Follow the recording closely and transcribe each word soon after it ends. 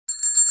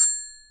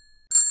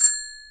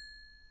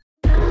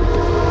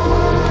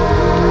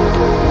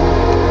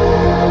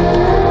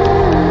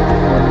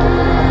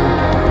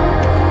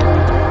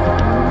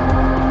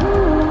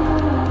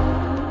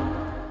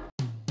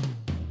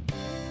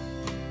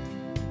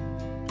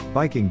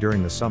Biking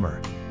during the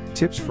summer.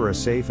 Tips for a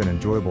safe and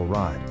enjoyable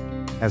ride.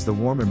 As the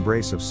warm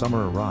embrace of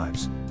summer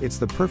arrives, it's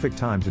the perfect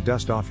time to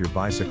dust off your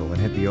bicycle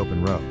and hit the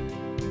open road.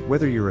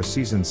 Whether you're a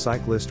seasoned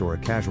cyclist or a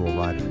casual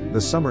rider, the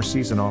summer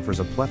season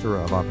offers a plethora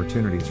of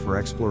opportunities for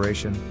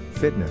exploration,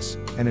 fitness,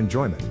 and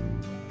enjoyment.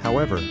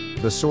 However,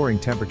 the soaring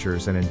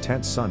temperatures and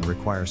intense sun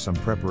require some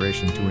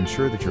preparation to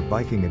ensure that your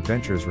biking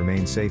adventures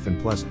remain safe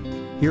and pleasant.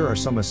 Here are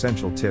some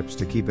essential tips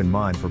to keep in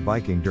mind for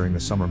biking during the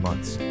summer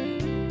months.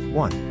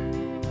 1.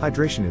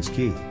 Hydration is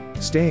key.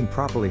 Staying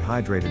properly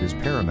hydrated is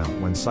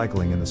paramount when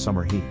cycling in the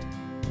summer heat.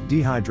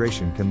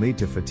 Dehydration can lead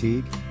to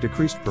fatigue,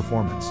 decreased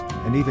performance,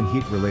 and even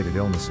heat-related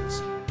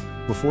illnesses.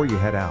 Before you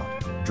head out,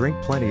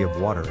 drink plenty of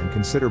water and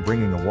consider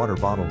bringing a water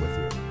bottle with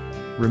you.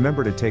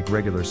 Remember to take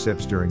regular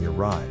sips during your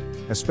ride,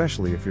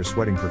 especially if you're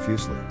sweating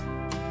profusely.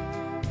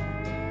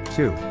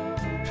 2.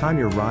 Time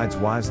your rides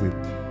wisely.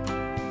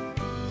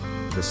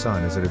 The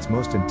sun is at its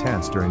most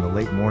intense during the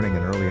late morning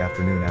and early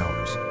afternoon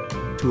hours.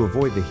 To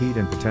avoid the heat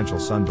and potential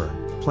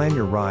sunburn, plan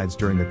your rides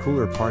during the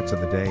cooler parts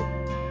of the day,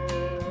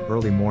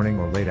 early morning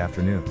or late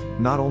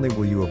afternoon. Not only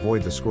will you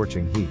avoid the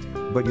scorching heat,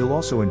 but you'll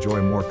also enjoy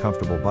more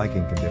comfortable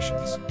biking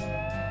conditions.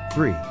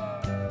 3.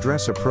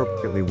 Dress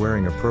appropriately.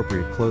 Wearing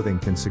appropriate clothing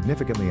can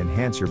significantly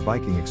enhance your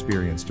biking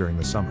experience during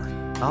the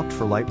summer. Opt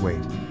for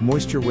lightweight,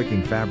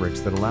 moisture-wicking fabrics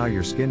that allow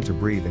your skin to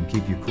breathe and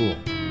keep you cool.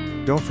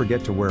 Don't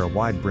forget to wear a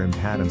wide-brimmed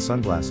hat and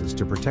sunglasses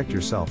to protect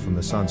yourself from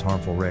the sun's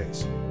harmful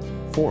rays.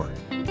 4.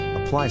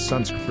 Apply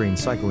sunscreen.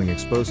 Cycling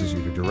exposes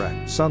you to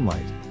direct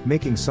sunlight,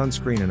 making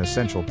sunscreen an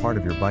essential part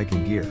of your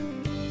biking gear.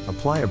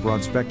 Apply a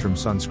broad-spectrum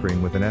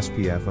sunscreen with an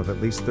SPF of at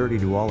least 30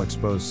 to all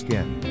exposed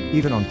skin,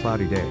 even on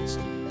cloudy days.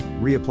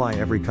 Reapply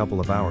every couple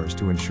of hours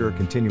to ensure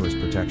continuous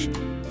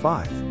protection.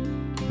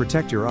 5.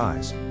 Protect your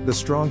eyes. The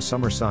strong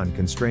summer sun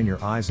can strain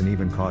your eyes and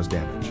even cause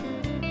damage.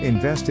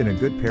 Invest in a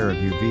good pair of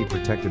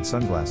UV-protected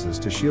sunglasses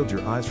to shield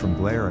your eyes from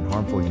glare and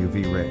harmful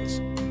UV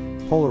rays.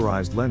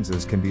 Polarized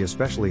lenses can be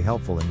especially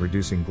helpful in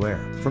reducing glare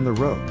from the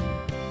road.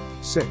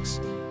 6.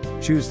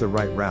 Choose the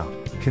right route.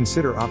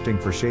 Consider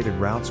opting for shaded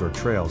routes or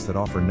trails that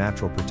offer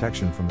natural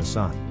protection from the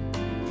sun.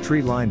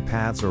 Tree-lined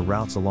paths or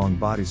routes along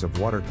bodies of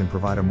water can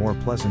provide a more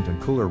pleasant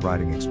and cooler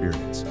riding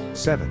experience.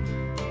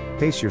 7.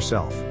 Pace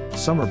yourself.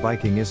 Summer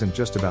biking isn't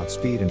just about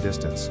speed and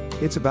distance,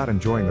 it's about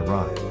enjoying the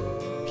ride.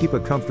 Keep a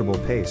comfortable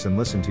pace and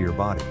listen to your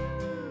body.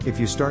 If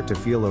you start to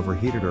feel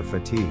overheated or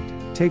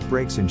fatigued, take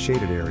breaks in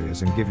shaded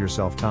areas and give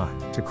yourself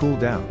time to cool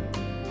down.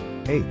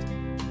 8.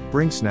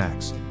 Bring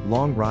snacks.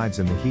 Long rides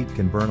in the heat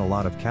can burn a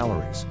lot of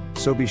calories,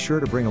 so be sure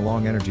to bring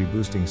along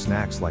energy-boosting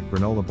snacks like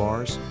granola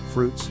bars,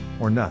 fruits,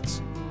 or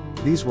nuts.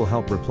 These will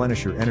help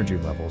replenish your energy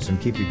levels and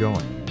keep you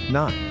going.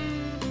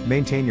 9.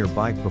 Maintain your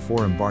bike.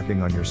 Before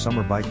embarking on your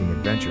summer biking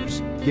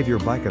adventures, give your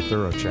bike a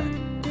thorough check.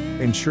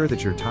 Ensure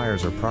that your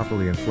tires are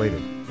properly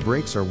inflated,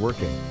 brakes are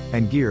working,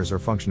 and gears are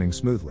functioning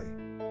smoothly.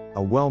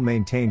 A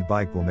well-maintained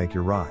bike will make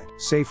your ride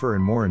safer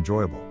and more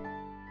enjoyable.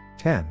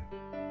 10.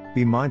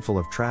 Be mindful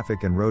of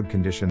traffic and road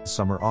conditions.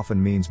 Summer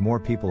often means more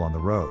people on the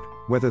road,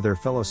 whether they're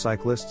fellow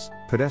cyclists,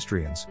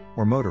 pedestrians,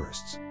 or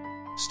motorists.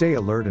 Stay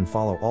alert and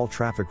follow all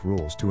traffic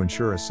rules to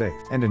ensure a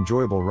safe and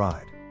enjoyable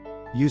ride.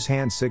 Use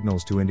hand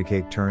signals to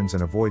indicate turns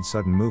and avoid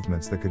sudden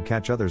movements that could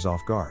catch others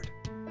off guard.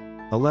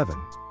 11.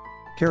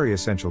 Carry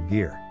essential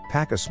gear.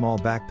 Pack a small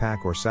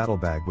backpack or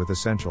saddlebag with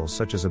essentials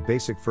such as a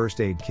basic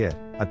first aid kit,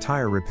 a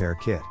tire repair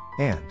kit,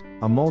 and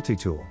a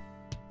multi-tool.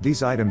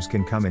 These items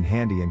can come in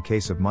handy in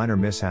case of minor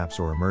mishaps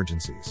or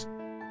emergencies.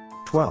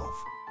 12.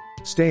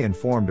 Stay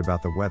informed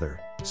about the weather.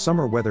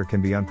 Summer weather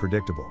can be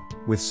unpredictable,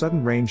 with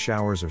sudden rain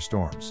showers or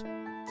storms.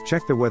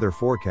 Check the weather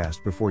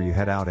forecast before you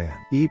head out and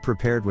be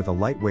prepared with a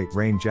lightweight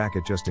rain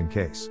jacket just in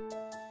case.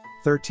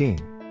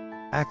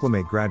 13.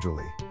 Acclimate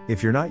gradually.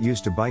 If you're not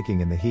used to biking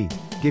in the heat,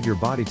 give your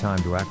body time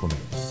to acclimate.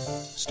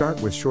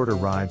 Start with shorter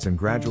rides and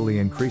gradually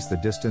increase the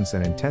distance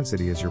and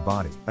intensity as your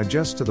body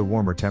adjusts to the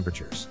warmer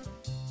temperatures.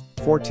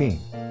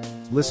 14.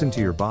 Listen to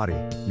your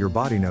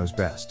body knows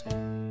best.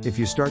 If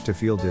you start to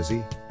feel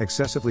dizzy,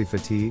 excessively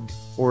fatigued,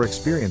 or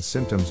experience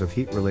symptoms of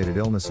heat-related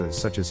illnesses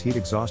such as heat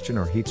exhaustion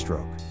or heat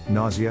stroke,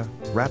 nausea,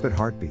 rapid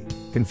heartbeat,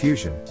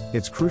 confusion,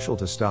 it's crucial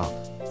to stop,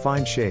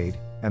 find shade,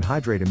 and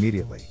hydrate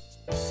immediately.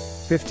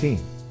 15.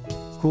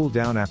 Cool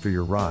down after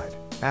your ride.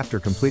 After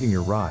completing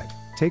your ride,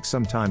 take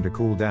some time to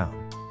cool down.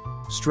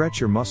 Stretch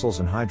your muscles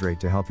and hydrate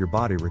to help your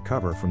body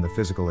recover from the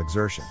physical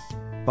exertion.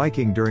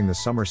 Biking during the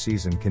summer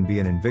season can be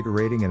an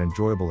invigorating and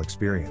enjoyable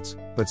experience,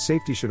 but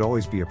safety should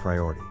always be a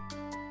priority.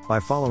 By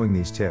following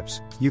these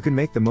tips, you can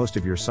make the most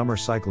of your summer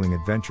cycling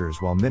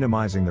adventures while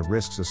minimizing the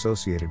risks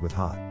associated with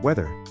hot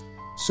weather.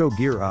 So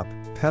gear up,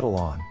 pedal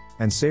on,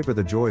 and savor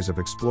the joys of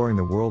exploring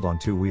the world on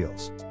two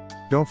wheels.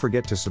 Don't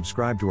forget to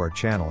subscribe to our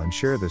channel and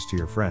share this to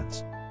your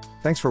friends.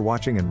 Thanks for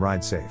watching and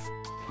ride safe.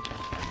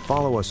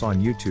 Follow us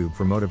on YouTube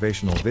for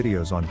motivational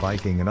videos on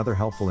biking and other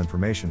helpful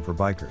information for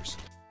bikers.